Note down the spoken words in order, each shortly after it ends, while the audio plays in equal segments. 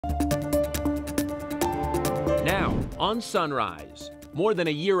on Sunrise. More than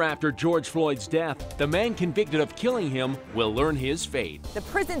a year after George Floyd's death, the man convicted of killing him will learn his fate. The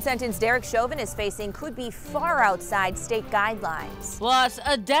prison sentence Derek Chauvin is facing could be far outside state guidelines. Plus,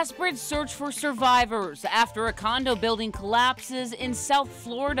 a desperate search for survivors after a condo building collapses in South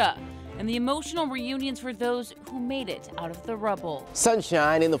Florida, and the emotional reunions for those who made it out of the rubble.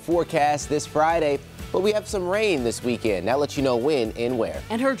 Sunshine in the forecast this Friday, but we have some rain this weekend. I'll let you know when and where.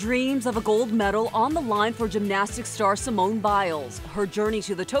 And her dreams of a gold medal on the line for gymnastics star Simone Biles. Her journey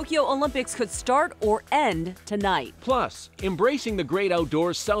to the Tokyo Olympics could start or end tonight. Plus, embracing the great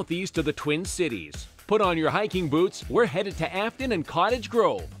outdoors southeast of the Twin Cities. Put on your hiking boots. We're headed to Afton and Cottage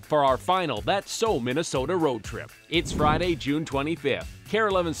Grove for our final That's So Minnesota road trip. It's Friday, June 25th. KARE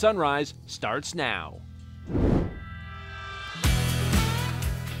 11 Sunrise starts now.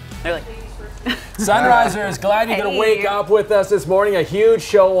 Sunrisers, glad you could wake up with us this morning. A huge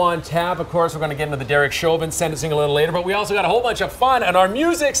show on tap. Of course, we're going to get into the Derek Chauvin sentencing a little later, but we also got a whole bunch of fun in our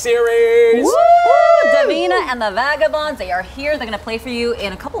music series. Woo! Davina and the Vagabonds, they are here. They're going to play for you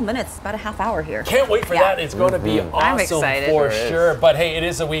in a couple minutes, about a half hour here. Can't wait for that. It's going to be awesome for sure. But hey, it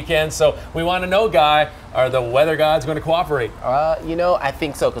is a weekend, so we want to know, Guy, are the weather gods going to cooperate? You know, I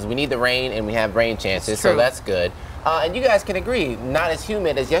think so, because we need the rain and we have rain chances, so that's good. And you guys can agree, not as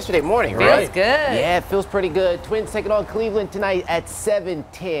humid as yesterday morning, right? Feels good. Yeah, it feels pretty good. Twins taking on Cleveland tonight at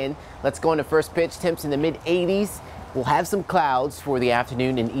 7:10. Let's go into first pitch. Temps in the mid-80s. We'll have some clouds for the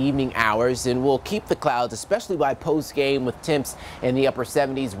afternoon and evening hours, and we'll keep the clouds, especially by post-game, with temps in the upper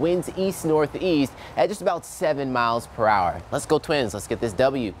 70s. Winds east-northeast at just about 7 miles per hour. Let's go Twins. Let's get this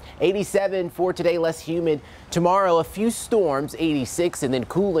W. 87 for today, less humid. Tomorrow, a few storms, 86, and then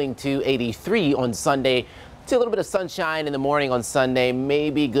cooling to 83 on Sunday. See a little bit of sunshine in the morning on Sunday,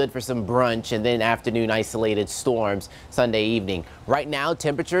 maybe good for some brunch, and then afternoon isolated storms Sunday evening. Right now,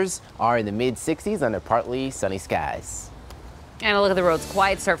 temperatures are in the mid-60s under partly sunny skies. And a look at the roads.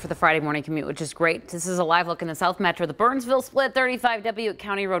 Quiet start for the Friday morning commute, which is great. This is a live look in the South Metro. The Burnsville split 35W at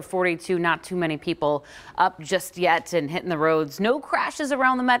County Road 42. Not too many people up just yet and hitting the roads. No crashes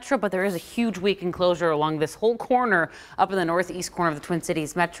around the Metro, but there is a huge weekend closure along this whole corner up in the northeast corner of the Twin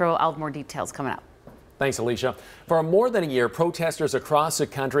Cities Metro. I'll have more details coming up. Thanks, Alicia. For more than a year, protesters across the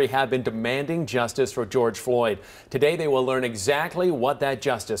country have been demanding justice for George Floyd. Today, they will learn exactly what that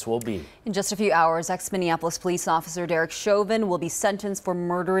justice will be. In just a few hours, ex-Minneapolis police officer Derek Chauvin will be sentenced for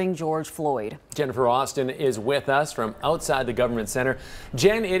murdering George Floyd. Jennifer Austin is with us from outside the government center.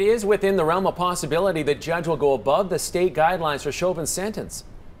 Jen, it is within the realm of possibility that judge will go above the state guidelines for Chauvin's sentence.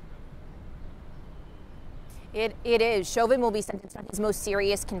 It is. Chauvin will be sentenced on his most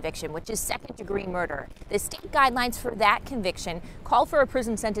serious conviction, which is second-degree murder. The state guidelines for that conviction call for a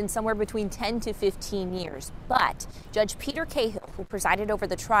prison sentence somewhere between 10 to 15 years. But Judge Peter Cahill, who presided over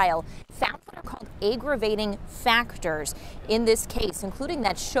the trial, found what are called aggravating factors in this case, including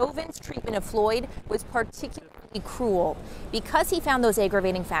that Chauvin's treatment of Floyd was particularly cruel. Because he found those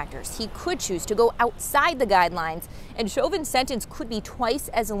aggravating factors, he could choose to go outside the guidelines, and Chauvin's sentence could be twice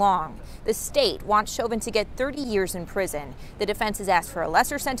as long. The state wants Chauvin to get 30 years in prison. The defense has asked for a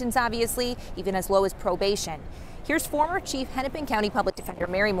lesser sentence, obviously, even as low as probation. Here's former Chief Hennepin County Public Defender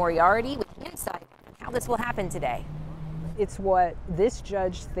Mary Moriarty with insight on how this will happen today. It's what this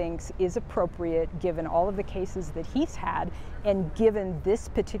judge thinks is appropriate given all of the cases that he's had and given this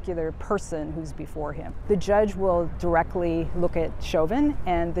particular person who's before him. The judge will directly look at Chauvin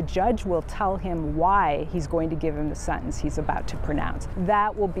and the judge will tell him why he's going to give him the sentence he's about to pronounce.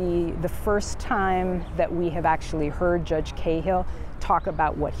 That will be the first time that we have actually heard Judge Cahill talk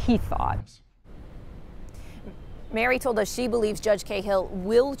about what he thought. Mary told us she believes Judge Cahill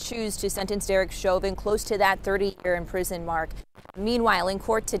will choose to sentence Derek Chauvin close to that 30-year in prison mark. Meanwhile, in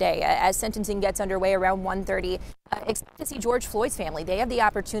court today, as sentencing gets underway around 1:30, expect to see George Floyd's family. They have the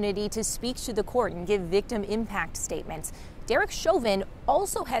opportunity to speak to the court and give victim impact statements. Derek Chauvin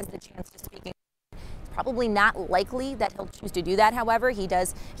also has the chance to speak in court. It's probably not likely that he'll choose to do that. However, he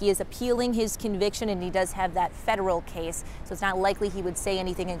is appealing his conviction, and he does have that federal case, so it's not likely he would say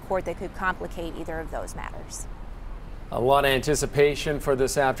anything in court that could complicate either of those matters. A lot of anticipation for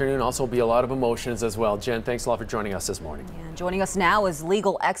this afternoon. Also be a lot of emotions as well. Jen, thanks a lot for joining us this morning. Yeah, joining us now is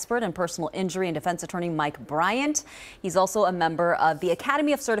legal expert and personal injury and defense attorney Mike Bryant. He's also a member of the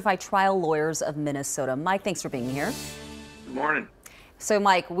Academy of Certified Trial Lawyers of Minnesota. Mike, thanks for being here. Good morning. So,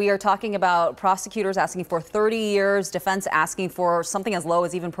 Mike, we are talking about prosecutors asking for 30 years, defense asking for something as low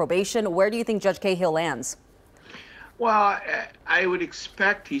as even probation. Where do you think Judge Cahill lands? Well, I would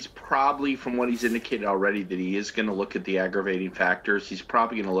expect he's probably, from what he's indicated already, that he is going to look at the aggravating factors. He's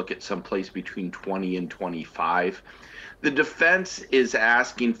probably going to look at someplace between 20 and 25. The defense is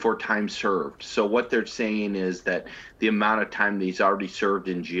asking for time served. So what they're saying is that the amount of time that he's already served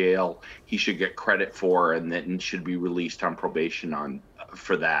in jail, he should get credit for, and then should be released on probation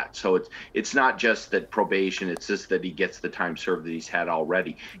for that. So it's not just that probation, it's just that he gets the time served that he's had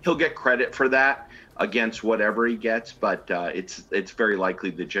already. He'll get credit for that against whatever he gets, but it's very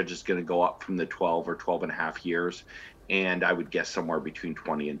likely the judge is going to go up from the 12 or 12 and a half years. And I would guess somewhere between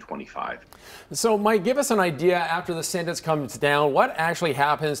 20 and 25. So, Mike, give us an idea after the sentence comes down, what actually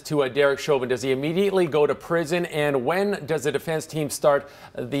happens to Derek Chauvin? Does he immediately go to prison? And when does the defense team start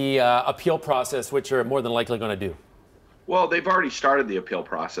the appeal process, which you're more than likely going to do? Well, they've already started the appeal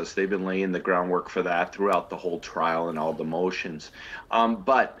process. They've been laying the groundwork for that throughout the whole trial and all the motions.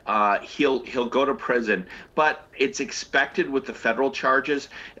 But he'll go to prison. But it's expected with the federal charges.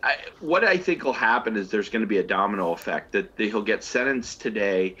 What I think will happen is there's going to be a domino effect, that he'll get sentenced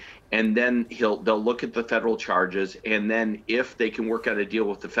today, and then they'll look at the federal charges, and then if they can work out a deal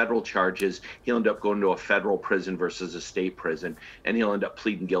with the federal charges, he'll end up going to a federal prison versus a state prison, and he'll end up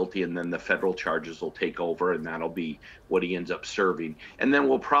pleading guilty, and then the federal charges will take over, and that'll be what he ends up serving. And then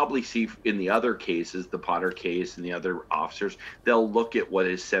we'll probably see in the other cases, the Potter case and the other officers, they'll look at what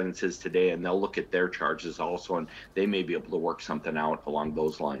his sentence is today, and they'll look at their charges also, and they may be able to work something out along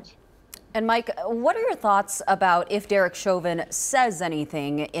those lines. And Mike, what are your thoughts about if Derek Chauvin says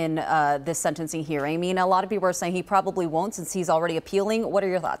anything in this sentencing hearing? I mean, a lot of people are saying he probably won't since he's already appealing. What are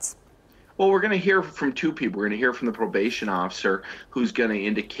your thoughts? Well, we're going to hear from two people. We're going to hear from the probation officer, who's going to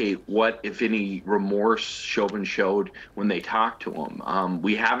indicate what, if any, remorse Chauvin showed when they talked to him.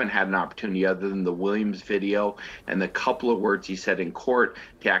 We haven't had an opportunity, other than the Williams video and the couple of words he said in court,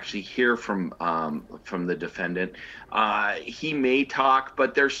 to actually hear from the defendant. He may talk,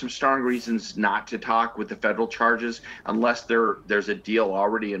 but there's some strong reasons not to talk with the federal charges unless there's a deal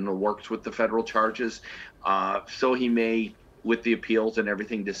already in the works with the federal charges. So he may, with the appeals and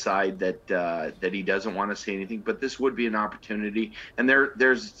everything, decide that he doesn't want to say anything. But this would be an opportunity, and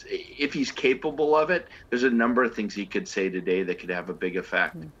there's, if he's capable of it, there's a number of things he could say today that could have a big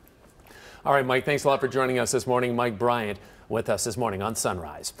effect. All right, Mike, thanks a lot for joining us this morning. Mike Bryant with us this morning on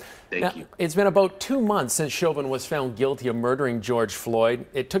Sunrise. Thank you. It's been about 2 months since Chauvin was found guilty of murdering George Floyd.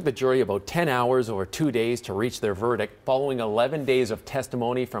 It took the jury about 10 hours over 2 days to reach their verdict, following 11 days of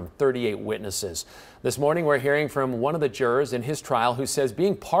testimony from 38 witnesses. This morning, we're hearing from one of the jurors in his trial who says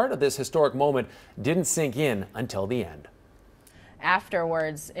being part of this historic moment didn't sink in until the end.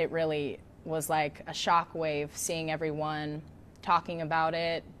 Afterwards, it really was like a shockwave, seeing everyone talking about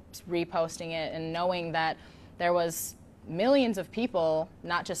it, reposting it, and knowing that there was millions of people,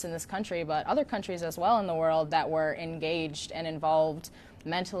 not just in this country, but other countries as well in the world, that were engaged and involved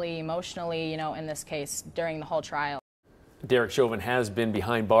mentally, emotionally, you know, in this case, during the whole trial. Derek Chauvin has been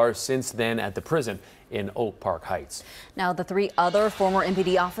behind bars since then at the prison in Oak Park Heights. Now, the 3 other former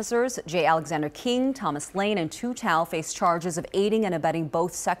MPD officers, J. Alexander King, Thomas Lane, and Tu Tao, face charges of aiding and abetting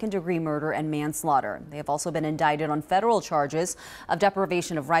both second-degree murder and manslaughter. They have also been indicted on federal charges of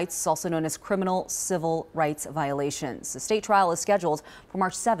deprivation of rights, also known as criminal civil rights violations. The state trial is scheduled for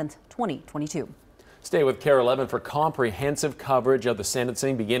March 7th, 2022. Stay with KARE 11 for comprehensive coverage of the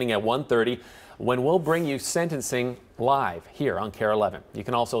sentencing beginning at 1:30. when we'll bring you sentencing live here on KARE 11. You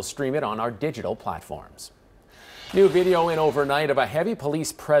can also stream it on our digital platforms. New video in overnight of a heavy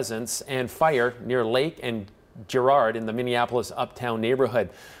police presence and fire near Lake and Girard in the Minneapolis uptown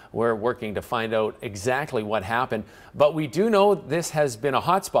neighborhood. We're working to find out exactly what happened, but we do know this has been a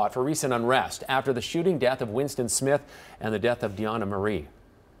hotspot for recent unrest after the shooting death of Winston Smith and the death of Deanna Marie.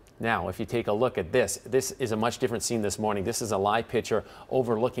 Now, if you take a look at this is a much different scene this morning. This is a live picture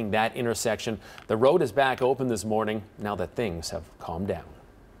overlooking that intersection. The road is back open this morning now that things have calmed down.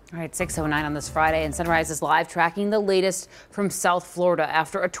 All right, 6:09 on this Friday, and Sunrise is live tracking the latest from South Florida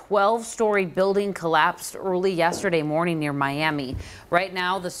after a 12-story building collapsed early yesterday morning near Miami. Right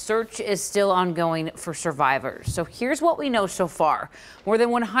now, the search is still ongoing for survivors. So here's what we know so far. More than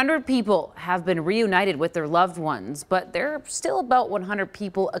 100 people have been reunited with their loved ones, but there are still about 100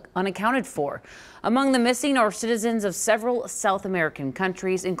 people unaccounted for. Among the missing are citizens of several South American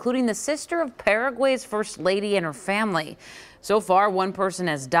countries, including the sister of Paraguay's First Lady and her family. So far, one person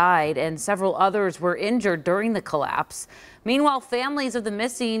has died and several others were injured during the collapse. Meanwhile, families of the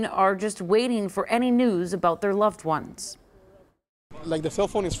missing are just waiting for any news about their loved ones. Like the cell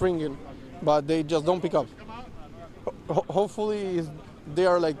phone is ringing, but they just don't pick up. Hopefully they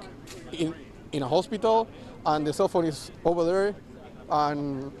are like in a hospital and the cell phone is over there,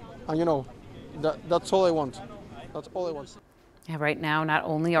 and you know, that's all I want. That's all I want. Yeah, right now, not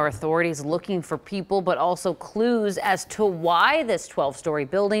only are authorities looking for people, but also clues as to why this 12-story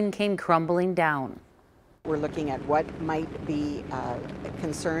building came crumbling down. We're looking at what might be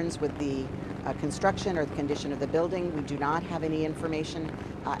concerns with the construction or the condition of the building. We do not have any information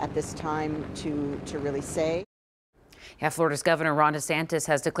at this time to really say. Yeah, Florida's Governor Ron DeSantis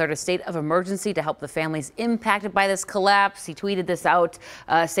has declared a state of emergency to help the families impacted by this collapse. He tweeted this out,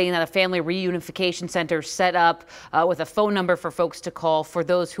 saying that a family reunification center set up with a phone number for folks to call for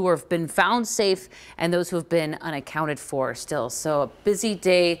those who have been found safe and those who have been unaccounted for still. So a busy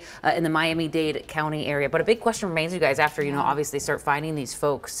day in the Miami-Dade County area. But a big question remains, you guys, after, obviously start finding these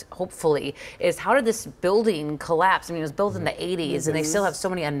folks, hopefully, is how did this building collapse? I mean, it was built in the 80s and they still have so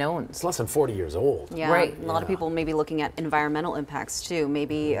many unknowns. It's less than 40 years old. Yeah, right. A lot of people may be looking at environmental impacts too,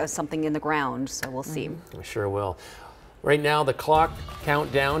 maybe something in the ground, so we'll see. We sure will. Right now, the clock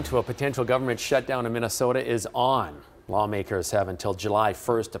countdown to a potential government shutdown in Minnesota is on. Lawmakers have until July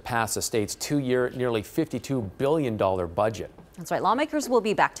 1st to pass the state's 2-year, nearly $52 billion budget. That's right. Lawmakers will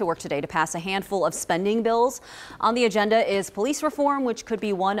be back to work today to pass a handful of spending bills. On the agenda is police reform, which could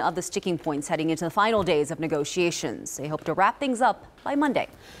be one of the sticking points heading into the final days of negotiations. They hope to wrap things up by Monday.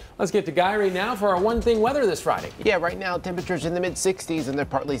 Let's get to Guy right now for our one thing weather this Friday. Yeah, right now temperatures in the mid-60s and they're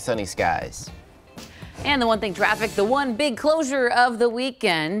partly sunny skies. And the one thing traffic, the one big closure of the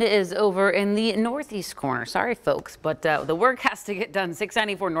weekend is over in the northeast corner. Sorry, folks, but the work has to get done.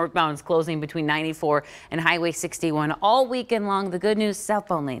 694 northbound is closing between 94 and Highway 61 all weekend long. The good news,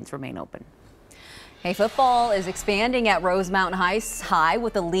 southbound lanes remain open. Hey, football is expanding at Rosemount High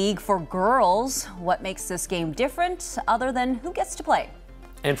with the League for Girls. What makes this game different other than who gets to play?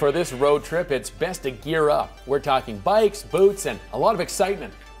 And for this road trip, it's best to gear up. We're talking bikes, boots, and a lot of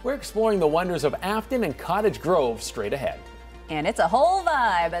excitement. We're exploring the wonders of Afton and Cottage Grove straight ahead. And it's a whole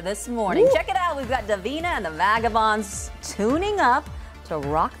vibe this morning. Woo! Check it out. We've got Davina and the Vagabonds tuning up to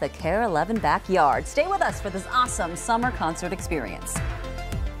rock the KARE 11 backyard. Stay with us for this awesome summer concert experience.